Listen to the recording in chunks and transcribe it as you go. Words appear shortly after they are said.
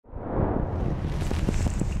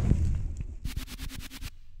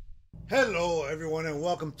Hello everyone and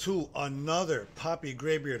welcome to another Poppy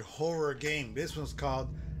Graybeard horror game. This one's called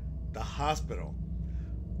The Hospital,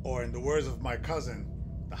 or in the words of my cousin,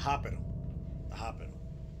 The Hospital. The Hospital.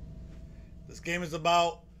 This game is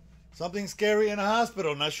about something scary in a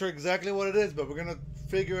hospital. Not sure exactly what it is, but we're gonna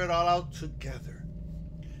figure it all out together.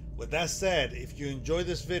 With that said, if you enjoyed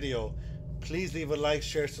this video, please leave a like,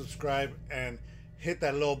 share, subscribe, and hit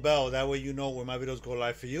that little bell. That way you know when my videos go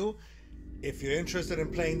live for you. If you're interested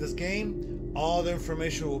in playing this game, all the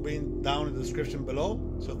information will be down in the description below,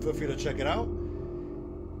 so feel free to check it out.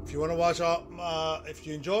 If you want to watch if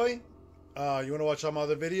you enjoy, you want to watch all my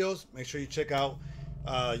other videos, make sure you check out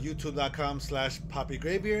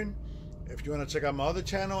youtube.com/poppygraybeard. If you want to check out my other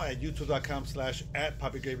channel at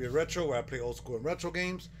youtube.com/@poppygraybeardretro, where I play old school and retro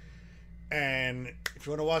games. And if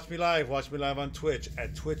you want to watch me live on Twitch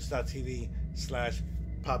at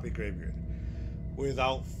twitch.tv/poppygraybeard.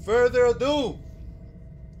 Without further ado,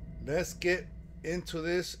 let's get into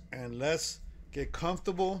this and let's get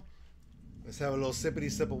comfortable. Let's have a little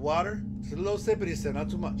sippity sip of water. Just a little sippity sip, not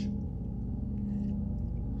too much.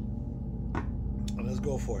 And let's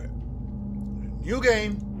go for it. New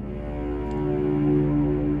game.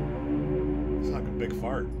 It's like a big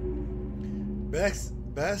fart. Best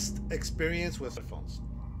experience with headphones.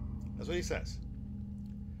 That's what he says.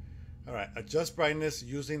 All right, adjust brightness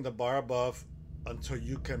using the bar above until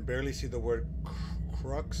you can barely see the word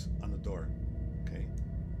Crux on the door. Okay.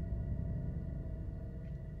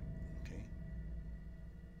 Okay.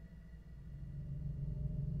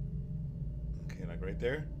 Okay, like right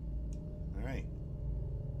there. All right.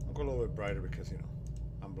 I'll go a little bit brighter because, you know,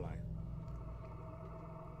 I'm blind.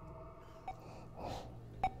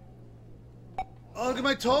 Oh, look at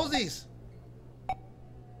my toesies.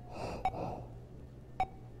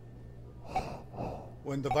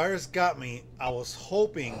 When the virus got me, I was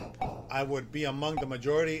hoping I would be among the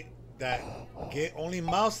majority that get only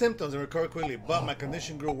mild symptoms and recover quickly, but my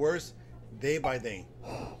condition grew worse day by day.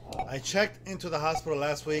 I checked into the hospital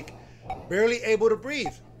last week, barely able to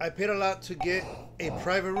breathe. I paid a lot to get a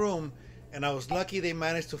private room, and I was lucky they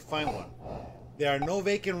managed to find one. There are no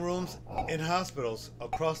vacant rooms in hospitals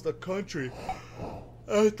across the country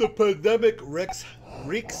as the pandemic wreaks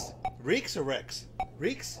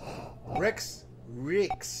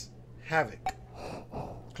havoc.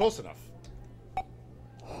 Close enough.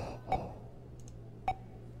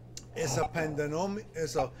 It's a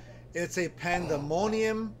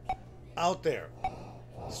pandemonium out there.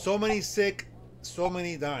 So many sick, so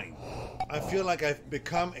many dying. I feel like I've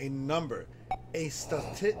become a number, a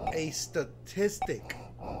statistic.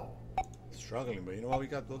 Struggling, but you know what? We'll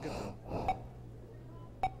get them.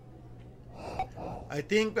 I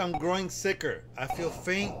think I'm growing sicker. I feel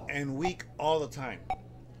faint and weak all the time.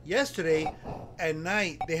 Yesterday at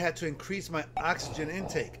night, they had to increase my oxygen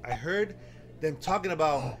intake. I heard them talking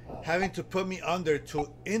about having to put me under to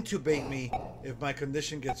intubate me if my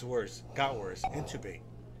condition got worse. Intubate.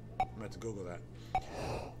 I'm going to have to Google that.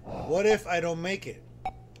 What if I don't make it?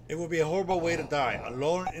 It would be a horrible way to die,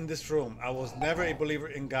 alone in this room. I was never a believer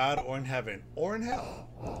in God or in heaven or in hell.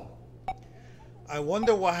 I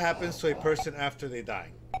wonder what happens to a person after they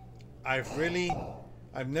die. I've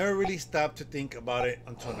never really stopped to think about it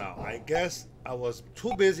until now. I guess I was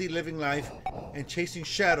too busy living life and chasing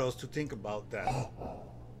shadows to think about that.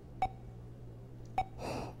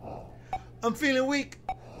 I'm feeling weak,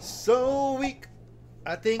 so weak.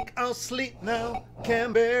 I think I'll sleep now,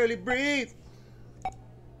 can barely breathe.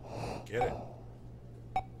 Get it?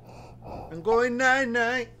 I'm going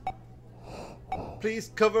night-night.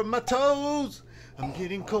 Please cover my toes. I'm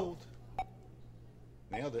getting cold.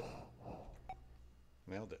 Nailed it.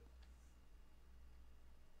 Nailed it.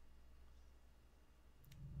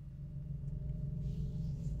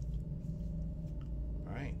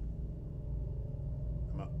 All right.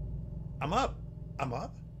 I'm up. I'm up. I'm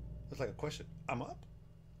up? That's like a question. I'm up?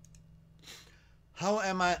 How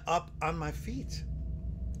am I up on my feet?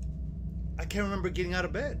 I can't remember getting out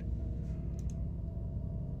of bed.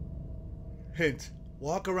 Hint.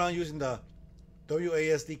 Walk around using the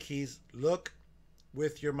WASD keys. Look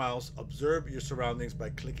with your mouse. Observe your surroundings by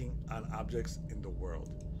clicking on objects in the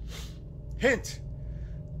world. Hint.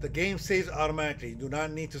 The game saves automatically. You do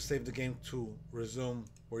not need to save the game to resume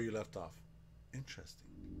where you left off. Interesting.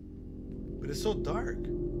 But it's so dark.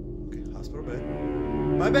 Okay, hospital bed.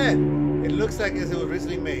 My bed. It looks like as it was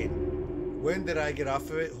recently made. When did I get off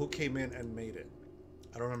of it? Who came in and made it?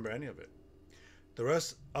 I don't remember any of it. The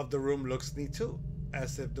rest of the room looks neat too,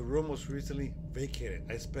 as if the room was recently vacated.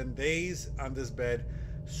 I spent days on this bed,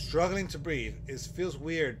 struggling to breathe. It feels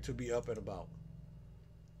weird to be up and about.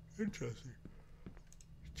 Interesting.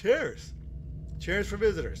 Chairs. Chairs for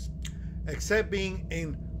visitors. except being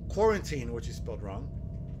in quarantine, which is spelled wrong.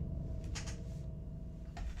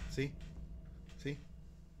 See? See?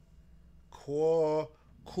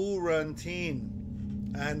 Quarantine.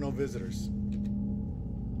 I had no visitors.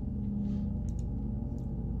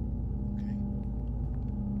 Okay.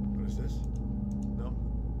 What is this? No?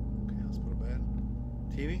 Okay, hospital bed.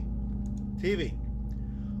 TV? TV.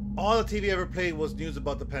 All the TV ever played was news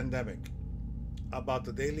about the pandemic, about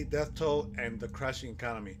the daily death toll and the crashing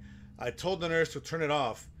economy. I told the nurse to turn it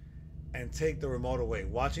off and take the remote away,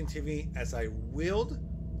 watching TV as I willed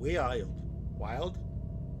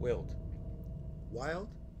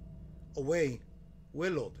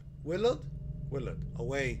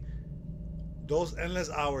away. Those endless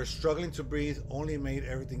hours struggling to breathe only made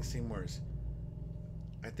everything seem worse.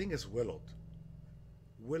 I think it's willed.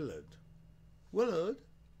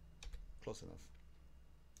 Close enough.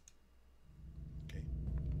 Okay.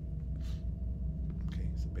 Okay,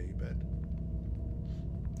 it's a baby bed.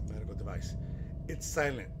 Medical device. It's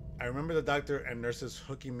silent. I remember the doctor and nurses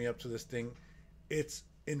hooking me up to this thing. It's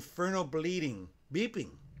infernal bleeding,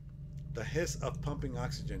 beeping. The hiss of pumping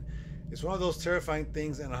oxygen. It's one of those terrifying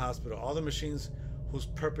things in a hospital. All the machines whose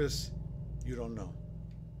purpose you don't know.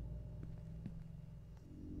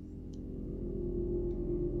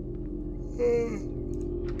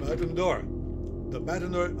 Bathroom door. The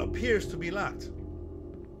bathroom door appears to be locked.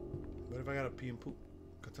 What if I gotta pee and poop?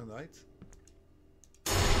 Cut on the lights.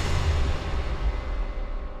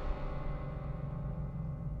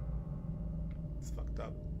 It's fucked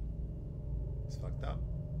up. It's fucked up.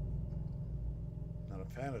 Not a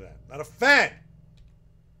fan of that. Not a fan!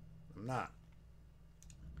 I'm not.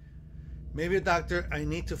 Maybe a doctor. I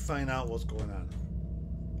need to find out what's going on.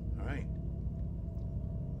 Alright.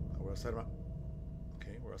 We're outside of my...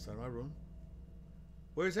 Okay, we're outside of my room.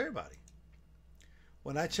 Where's everybody?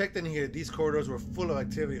 When I checked in here, these corridors were full of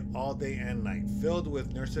activity all day and night, filled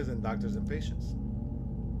with nurses and doctors and patients.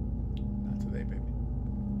 Not today, baby.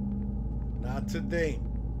 Not today.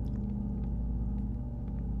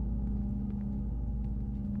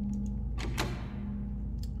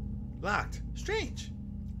 Locked. Strange.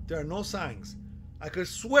 There are no signs. I could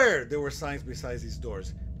swear there were signs besides these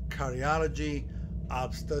doors. Cardiology,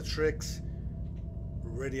 obstetrics,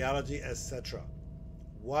 radiology, etc.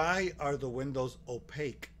 Why are the windows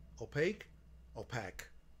opaque? Opaque? Opaque.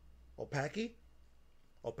 Opaque?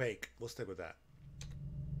 Opaque. We'll stick with that.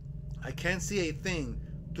 I can't see a thing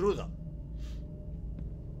through them.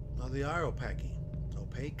 No, they are opaque.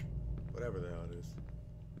 Opaque? Whatever the hell it is.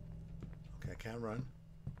 Okay, I can't run.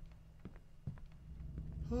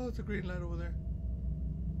 Oh, it's a green light over there.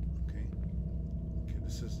 Okay. Okay,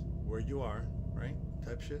 this is where you are, right?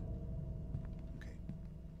 Type shit. Okay.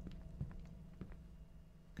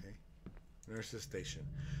 Okay. Nurse's station.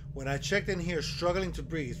 When I checked in here struggling to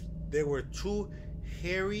breathe, there were two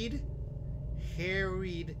harried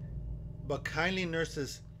but kindly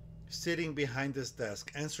nurses sitting behind this desk,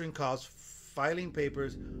 answering calls, filing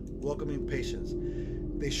papers, welcoming patients.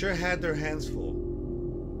 They sure had their hands full.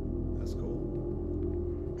 That's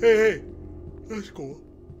cool. Hey, that's cool.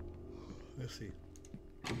 Let's see.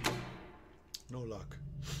 No luck.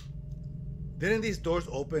 Didn't these doors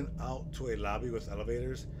open out to a lobby with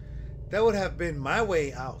elevators? That would have been my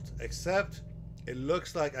way out, except it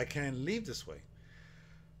looks like I can't leave this way.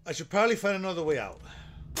 I should probably find another way out.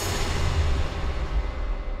 Damn.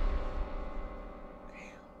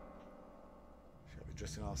 Should I be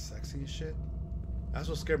dressing all sexy and shit? That's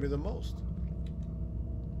what scared me the most.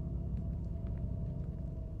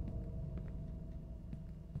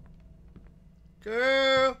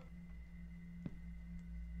 Girl.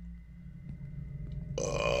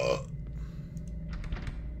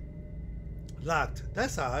 Locked.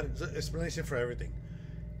 That's odd. It's an explanation for everything.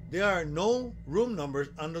 There are no room numbers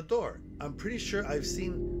on the door. I'm pretty sure I've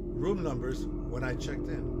seen room numbers when I checked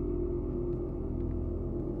in.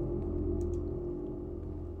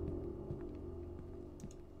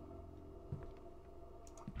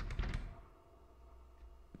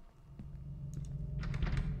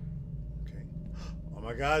 Okay. Oh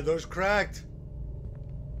my God, door's cracked.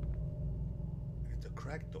 It's a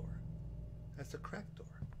cracked door. That's a cracked door.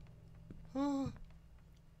 Oh,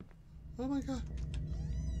 oh my God.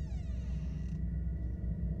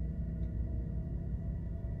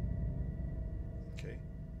 Okay.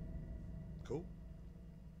 Cool.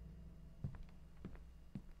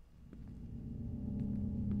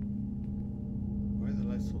 Why are the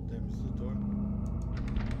lights so dim? Is this the door?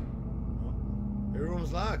 Oh, your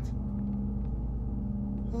room's locked.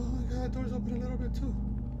 Oh my God, door's open a little bit too.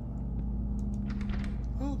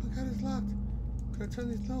 Oh my God, it's locked. Can I turn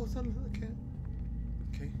these lights on? I can't.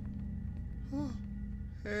 Okay. Oh,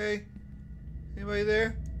 hey. Anybody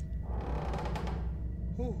there?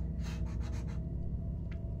 Ooh.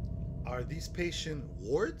 Are these patient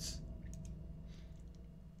wards?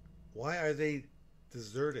 Why are they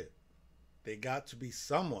deserted? They got to be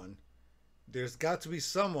someone. There's got to be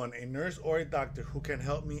someone, a nurse or a doctor, who can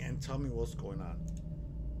help me and tell me what's going on.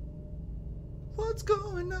 What's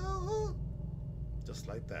going on? Just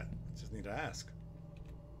like that. Just need to ask.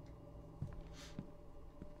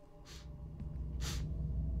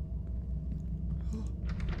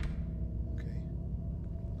 Okay.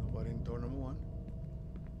 Nobody in door number 1.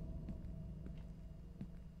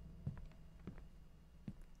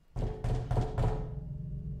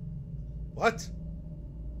 What?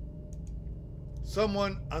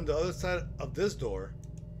 Someone on the other side of this door.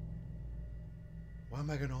 Why am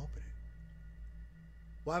I going to open it?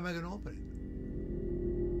 Why am I going to open it?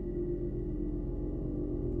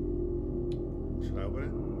 Should I open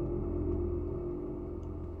it?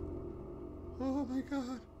 Oh my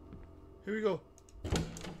God. Here we go.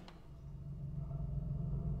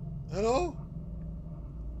 Hello?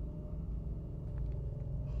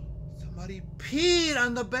 Somebody peed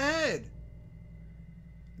on the bed.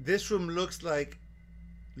 This room looks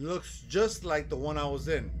just like the one I was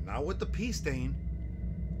in. Not with the pee stain.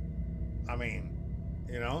 I mean,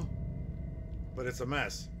 you know, but it's a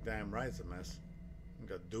mess. Damn right it's a mess. You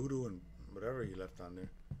got doo-doo and whatever you left on there.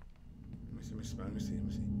 Let me see.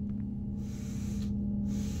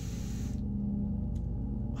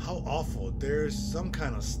 How awful. There's some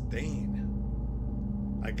kind of stain.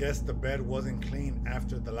 I guess the bed wasn't clean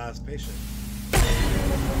after the last patient.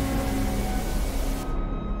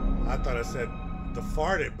 I thought I said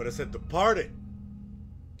defarted, but it said departed.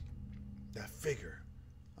 That figure.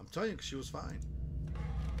 I'm telling you, she was fine.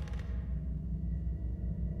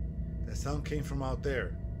 That sound came from out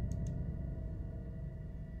there.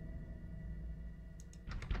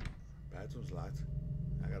 Bathroom's locked.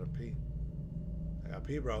 I gotta pee. I gotta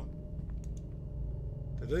pee, bro.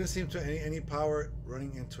 There doesn't seem to be any power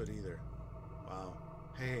running into it either. Wow.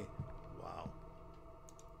 Hey. Wow.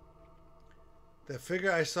 That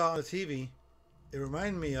figure I saw on the TV, it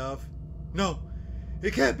reminded me of... No!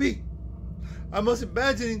 It can't be! I must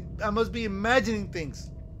be imagining things.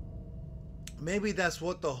 Maybe that's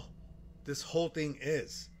what this whole thing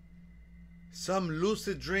is. Some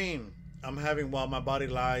lucid dream I'm having while my body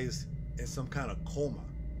lies in some kind of coma.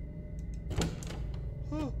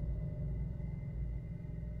 Oh.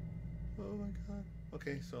 Oh my God.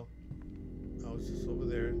 Okay, so I was just over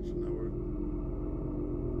there, so now we're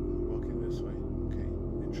walking this way. Okay,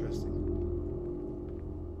 interesting.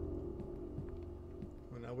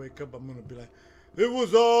 When I wake up, I'm gonna be like, it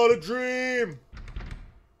was all a dream.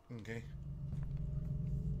 Okay.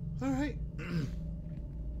 All right.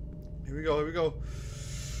 Here we go. Here we go.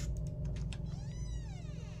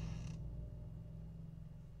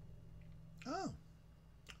 Oh.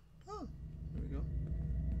 Oh. Here we go.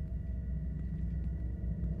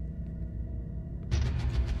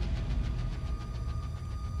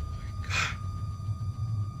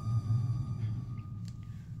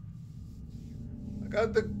 I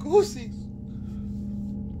got the goosies.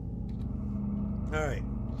 All right.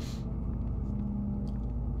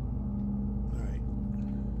 All right.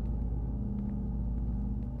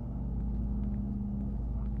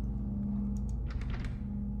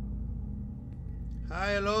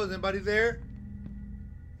 Hi, hello. Is anybody there?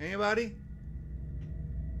 Anybody?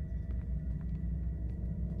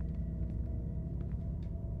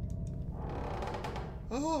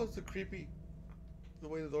 Oh, it's a creepy the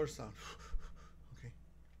way the door sounds. Okay.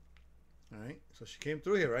 All right. So she came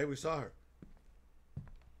through here, right? We saw her.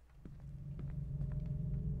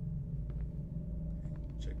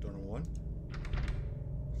 Check door number 1.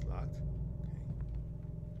 It's locked.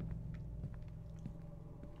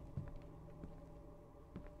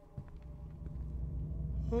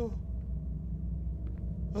 Okay. Oh.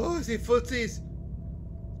 Oh, I see footsies.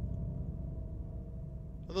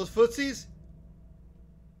 Are those footsies?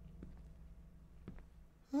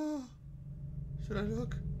 Oh. Should I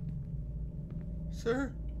look?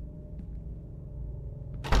 Sir?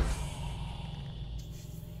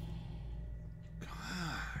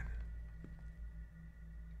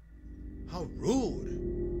 How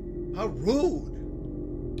rude. How rude.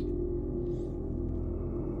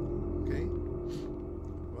 Okay.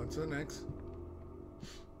 On to the next.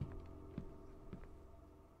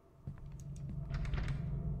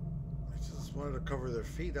 I just wanted to cover their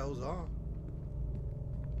feet, that was all.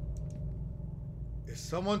 Is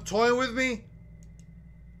someone toying with me?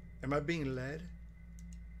 Am I being led?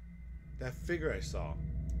 That figure I saw.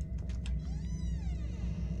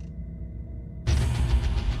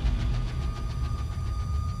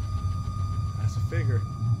 figure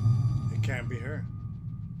it can't be her.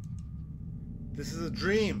 This is a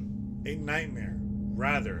dream, a nightmare,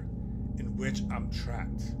 rather, in which I'm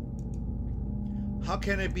trapped. How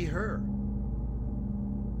can it be her?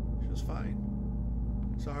 She was fine.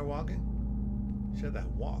 Saw her walking? She had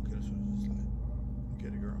that walk. It was just like,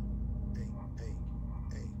 get it, girl. Hey, hey,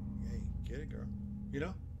 hey, hey, get it, girl. You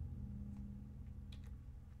know?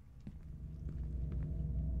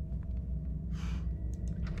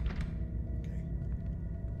 Okay.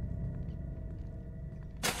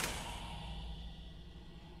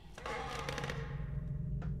 Oh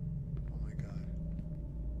my God.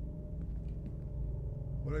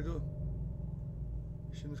 What do I do?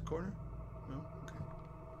 Is she in this corner? No? Okay.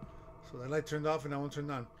 So that light turned off and that one turned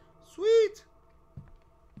on. Sweet!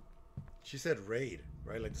 She said raid,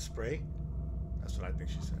 right? Like the spray? That's what I think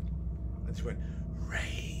she said. And she went,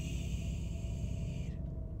 raid.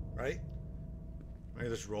 Right? Maybe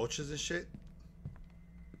there's roaches and shit.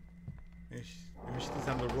 Maybe she thinks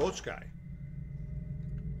I'm the roach guy.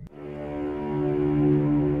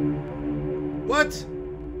 What?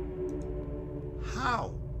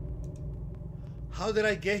 How? How did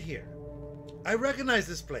I get here? I recognize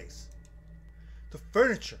this place. The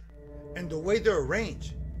furniture and the way they're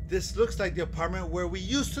arranged. This looks like the apartment where we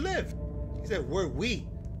used to live. He said, where we?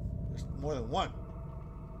 There's more than one.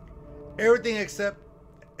 Everything except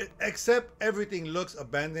everything looks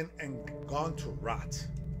abandoned and gone to rot.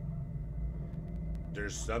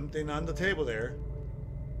 There's something on the table there.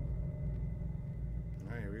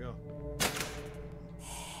 All right, here we go.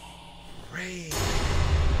 Rain.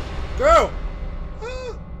 Girl!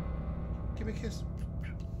 Ah! Give me a kiss.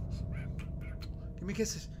 Give me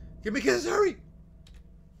kisses. Give me kisses, hurry!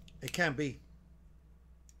 It can't be.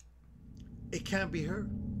 It can't be her.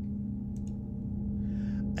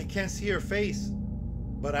 I can't see her face,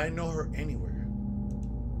 but I know her anywhere.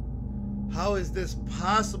 How is this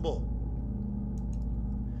possible?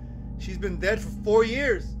 She's been dead for 4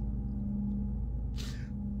 years.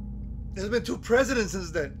 There's been 2 presidents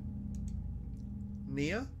since then.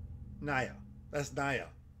 Nia? Naya. That's Naya.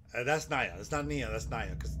 That's Naya. It's not Nia. That's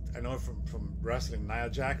Naya. Because I know it from wrestling. Nia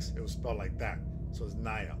Jax. It was spelled like that. So it's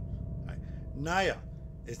Naya. Right. Naya,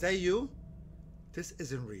 is that you? This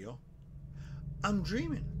isn't real. I'm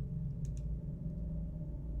dreaming.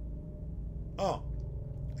 Oh,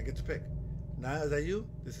 I get to pick. Naya, is that you?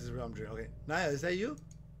 This is real. I'm dreaming. Okay. Naya, is that you?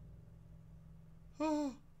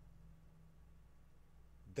 Oh.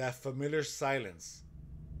 That familiar silence.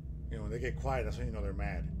 You know, when they get quiet, that's when you know they're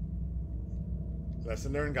mad.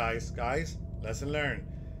 Lesson learned, guys. Guys, lesson learned.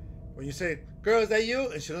 When you say, girl, is that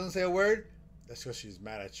you? And she doesn't say a word, that's because she's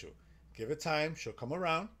mad at you. Give it time. She'll come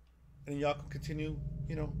around. And y'all can continue,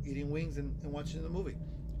 you know, eating wings and watching the movie.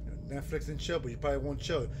 Netflix and chill, but you probably won't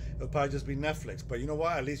chill. It'll probably just be Netflix. But you know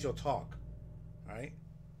what? At least you'll talk. All right?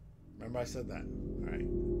 Remember I said that. All right?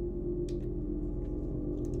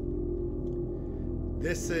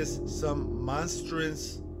 This is some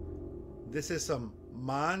monstrous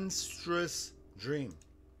dream.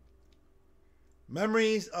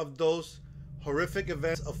 Memories of those horrific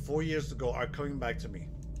events of 4 years ago are coming back to me.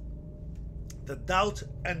 The doubt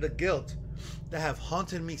and the guilt that have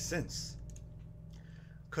haunted me since.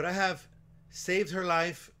 Could I have saved her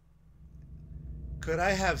life? Could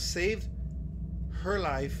I have saved her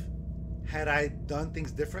life had I done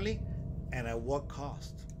things differently? And at what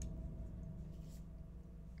cost?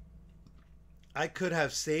 I could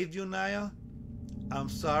have saved you, Naya. I'm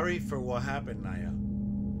sorry for what happened, Naya.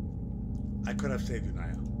 I could have saved you,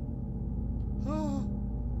 Naya. Oh,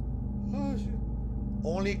 shit.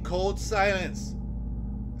 Only cold silence.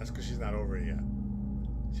 That's because she's not over it yet.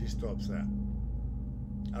 She's still upset.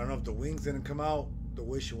 I don't know if the wings didn't come out the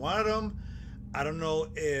way she wanted them. I don't know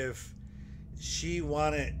if she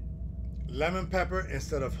wanted lemon pepper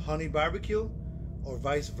instead of honey barbecue or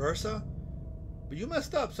vice versa. But you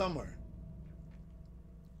messed up somewhere.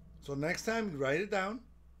 So next time, write it down.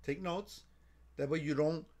 Take notes. That way you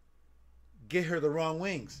don't get her the wrong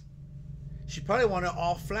wings. She probably wanted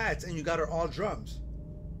all flats and you got her all drums.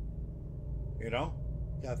 You know?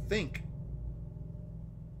 You gotta think.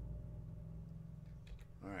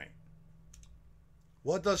 Alright.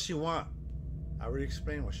 What does she want? I already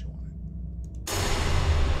explained what she wanted.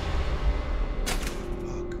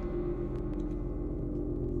 Fuck.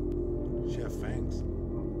 She has fangs.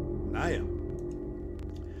 Naya.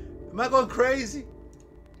 Am I going crazy?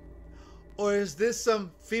 Or is this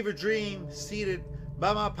some fever dream seated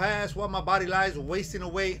by my past while my body lies wasting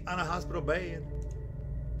away on a hospital bed?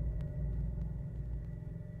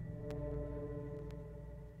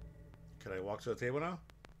 Can I walk to the table now?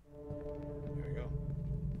 Here we go.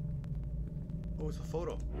 Oh, it's a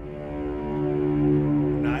photo.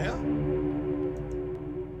 Naya?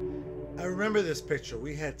 I remember this picture.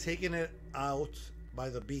 We had taken it out by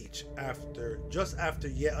the beach just after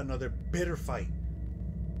yet another bitter fight.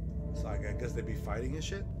 So I guess they'd be fighting and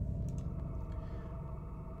shit.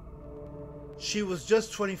 She was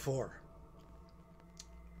just 24.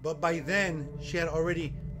 But by then, she had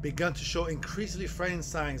already begun to show increasingly frightening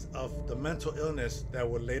signs of the mental illness that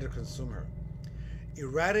would later consume her.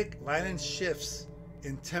 Erratic, violent shifts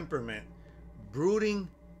in temperament, brooding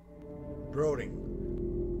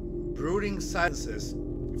silences,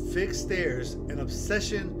 fixed stares, an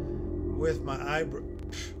obsession with my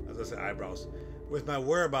eyebrows, with my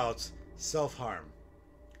whereabouts, self-harm.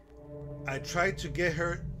 I tried to get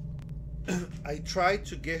her to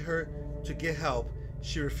get help.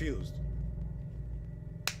 She refused.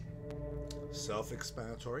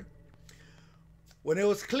 Self-explanatory. When it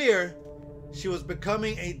was clear she was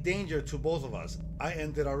becoming a danger to both of us, I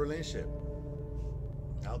ended our relationship.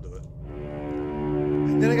 I'll do it.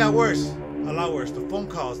 And then it got worse, a lot worse. The phone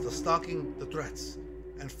calls, the stalking, the threats.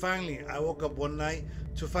 And finally, I woke up one night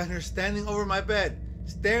to find her standing over my bed,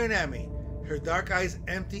 staring at me, her dark eyes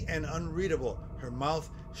empty and unreadable, her mouth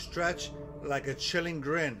stretched like a chilling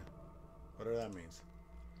grin, whatever that means.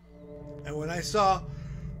 And when I saw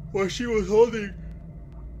what she was holding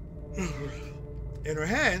in her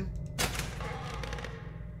hand,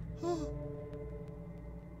 oh,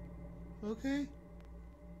 okay,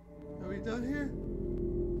 are we done here?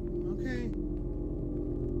 Okay,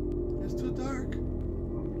 it's too dark.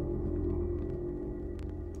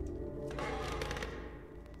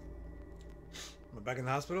 Am I back in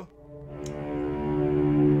the hospital?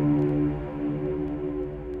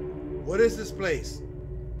 What is this place?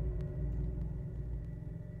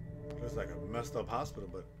 Looks like a messed up hospital,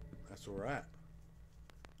 but that's where we're at.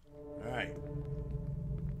 Alright.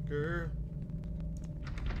 Girl.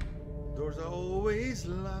 Doors are always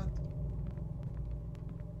locked.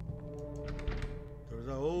 Doors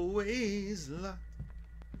are always locked.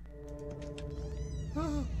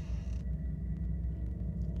 Oh.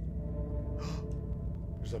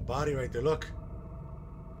 There's a body right there, look.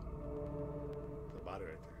 There's a body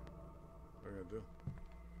right there. What are we gonna do?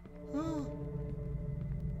 Oh.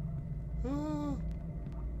 Oh.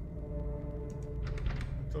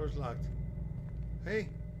 The door's locked. Hey.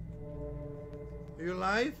 Are you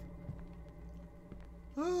alive?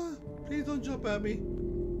 Oh, please don't jump at me.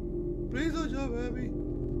 Please don't jump at me.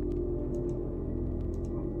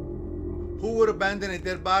 Who would abandon a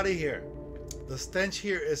dead body here? The stench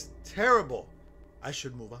here is terrible. I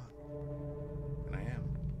should move on. And I am.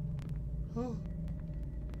 Oh.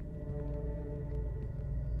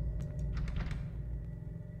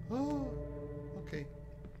 Oh. Okay.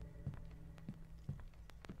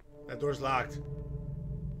 That door's locked.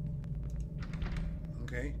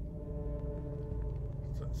 Okay.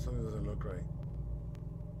 Something doesn't look right.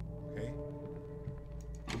 Okay.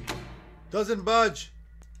 Doesn't budge.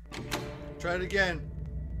 Try it again.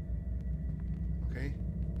 Okay.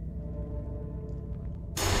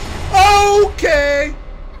 Okay.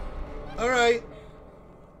 All right.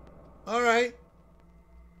 All right.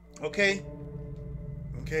 Okay.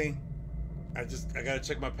 Okay. I gotta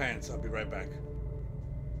check my pants. I'll be right back.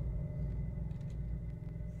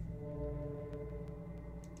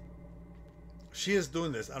 She is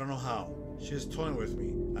doing this. I don't know how. She is toying with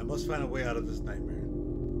me. I must find a way out of this nightmare.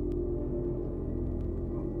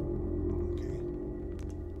 Okay.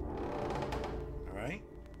 All right.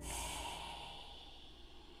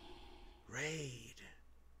 Raid.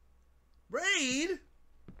 Raid?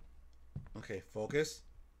 Okay, focus.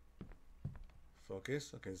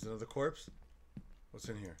 Focus. Okay, there's another corpse. What's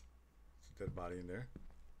in here? There's a dead body in there.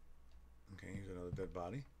 Okay, here's another dead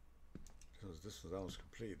body. This was almost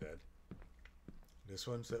completely dead. This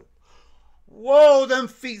one's that. Whoa, them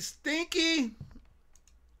feet stinky.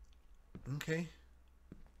 Okay.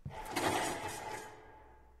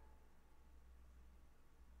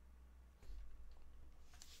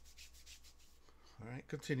 All right,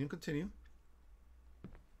 continue.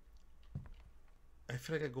 I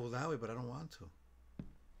feel like I go that way, but I don't want to.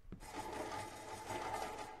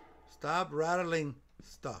 Stop rattling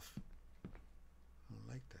stuff. I don't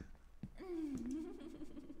like that.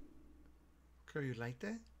 Girl, you like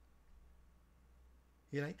that?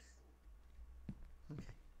 You like that?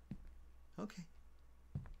 Okay.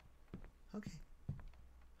 Okay.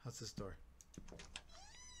 How's this door?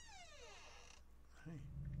 Hey.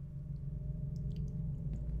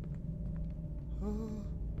 Oh.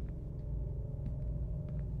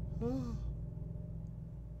 Oh.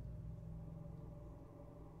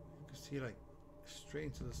 You can see like straight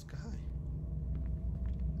into the sky.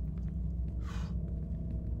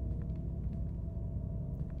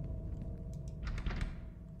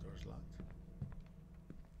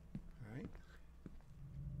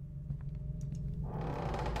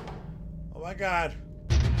 Oh my God.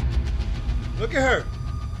 Look at her.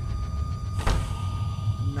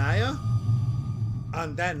 Naya?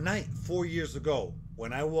 On that night 4 years ago,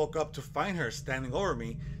 when I woke up to find her standing over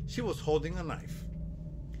me, she was holding a knife.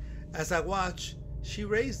 As I watched, she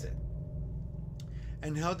raised it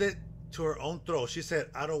and held it to her own throat. She said,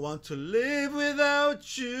 "I don't want to live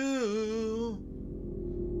without you."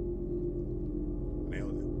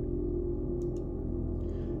 Nailed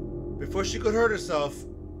it. Before she could hurt herself,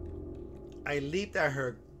 I leaped at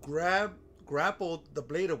her, grappled the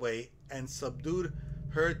blade away, and subdued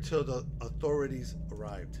her till the authorities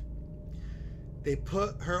arrived. They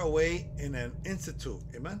put her away in an institute,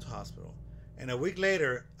 a mental hospital, and a week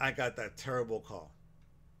later, I got that terrible call.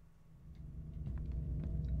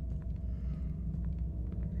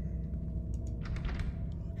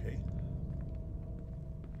 Okay,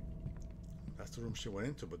 that's the room she went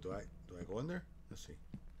into. But do I go in there? Let's see.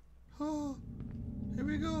 Oh, here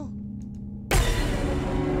we go.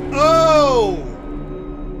 Oh,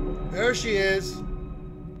 there she is.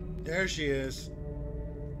 There she is.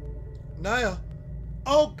 Naya.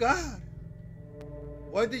 Oh God.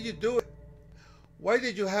 Why did you do it? Why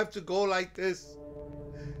did you have to go like this?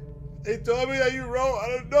 They told me that you wrote, I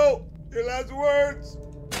don't know, your last words.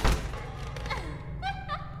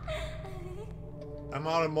 I'm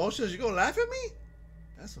all emotions. You gonna laugh at me?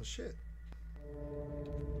 That's some shit.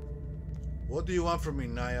 What do you want from me,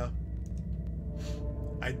 Naya?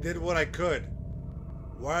 I did what I could.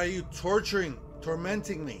 Why are you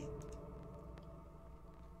tormenting me?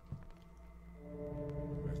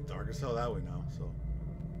 It's dark as hell that way now, so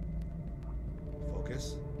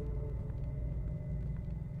focus.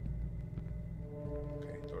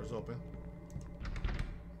 Okay, door's open.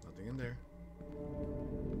 Nothing in there.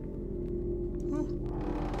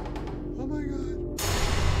 Oh my God.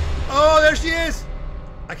 Oh, there she is!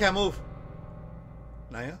 I can't move.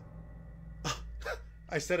 Naya?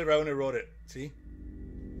 I said it right when I wrote it. See?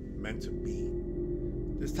 Meant to be.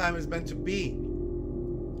 This time is meant to be.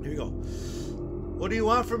 Here we go. What do you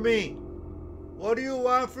want from me? What do you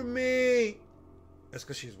want from me? That's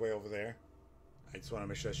because she's way over there. I just want to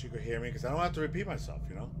make sure she could hear me because I don't have to repeat myself,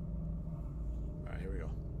 you know? All right, here we go.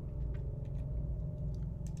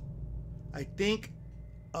 I think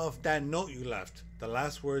of that note you left. The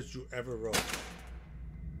last words you ever wrote.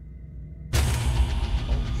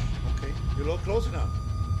 Oh, okay. You're a little closer now.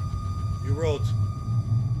 You wrote,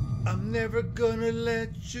 "I'm never gonna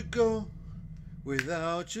let you go.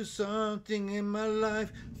 Without you, something in my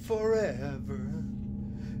life forever.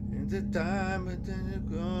 In the time and then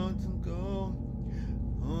you're going to go.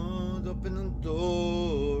 Hold open the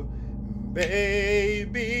door,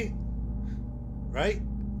 baby." Right?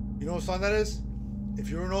 You know what song that is? If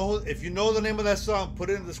you know the name of that song,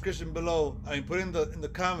 put it in the description below. I mean, put it in the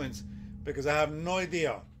comments because I have no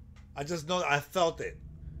idea. I just know I felt it.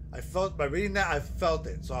 I felt by reading that I felt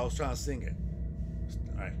it, so I was trying to sing it.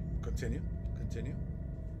 All right, continue.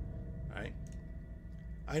 All right.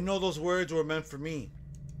 I know those words were meant for me.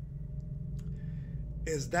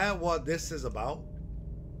 Is that what this is about?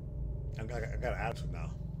 I got an attitude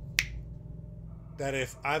now. That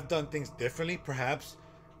if I've done things differently, perhaps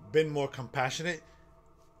been more compassionate,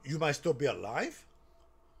 you might still be alive?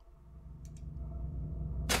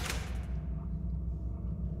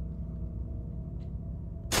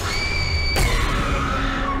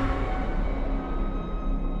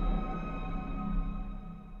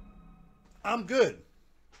 I'm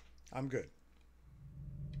good.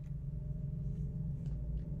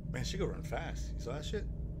 Man, she could run fast. You saw that shit?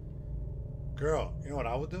 Girl, you know what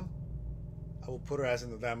I would do? I would put her ass in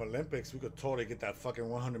the damn Olympics. We could totally get that fucking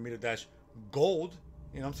 100-meter dash gold.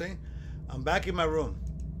 You know what I'm saying? I'm back in my room.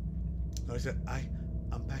 No, he said,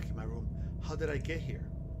 I'm back in my room. How did I get here?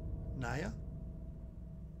 Naya?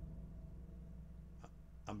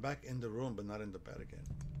 I'm back in the room, but not in the bed again.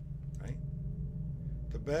 Right?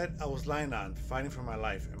 The bed I was lying on, fighting for my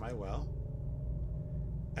life. Am I well?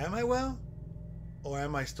 Am I well? Or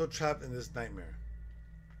am I still trapped in this nightmare?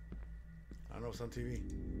 I don't know what's on TV.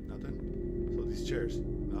 Nothing? So these chairs.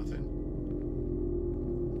 Nothing?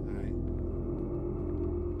 Alright.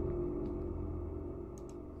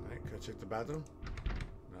 Alright, can I check the bathroom?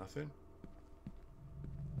 Nothing?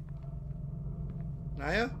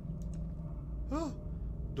 Naya? Oh.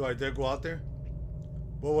 Do I dare go out there?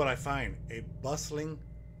 What would I find? A bustling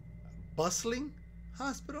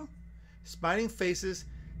hospital? Smiling faces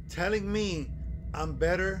telling me I'm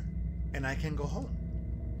better and I can go home.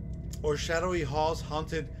 Or shadowy halls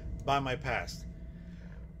haunted by my past.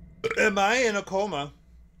 Am I in a coma,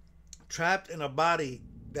 trapped in a body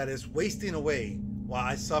that is wasting away while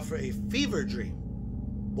I suffer a fever dream,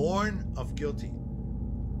 born of guilty?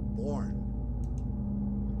 Born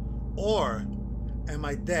Or am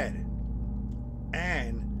I dead?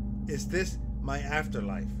 And is this my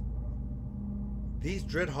afterlife? These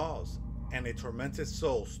dread halls and a tormented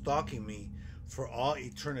soul stalking me for all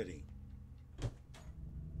eternity.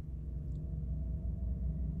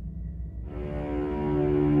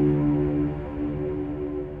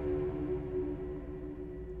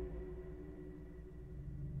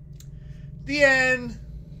 The end.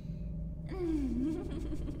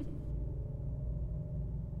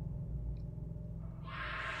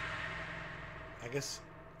 I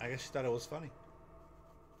guess she thought it was funny.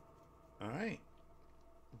 All right.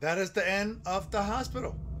 That is the end of The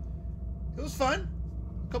Hospital. It was fun.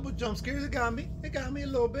 A couple of jump scares. It got me. It got me a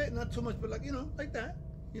little bit. Not too much, but like, like that.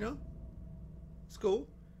 It's cool.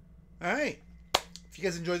 All right. If you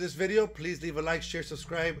guys enjoyed this video, please leave a like, share,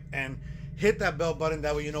 subscribe, and hit that bell button.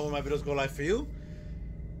 That way you know when my videos go live for you.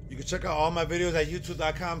 You can check out all my videos at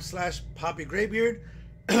youtube.com/poppygraybeard.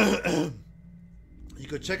 You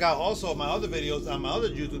could check out also my other videos on my other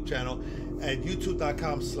YouTube channel at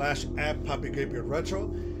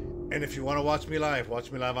youtube.com/@poppygraybeardretro. And if you want to watch me live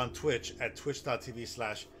on Twitch at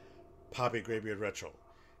twitch.tv/poppygraybeardretro.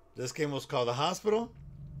 This game was called The Hospital.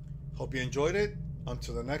 Hope you enjoyed it.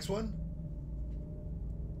 Until the next one.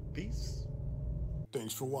 Peace.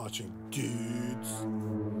 Thanks for watching, kids.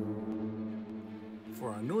 For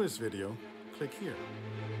our newest video, click here.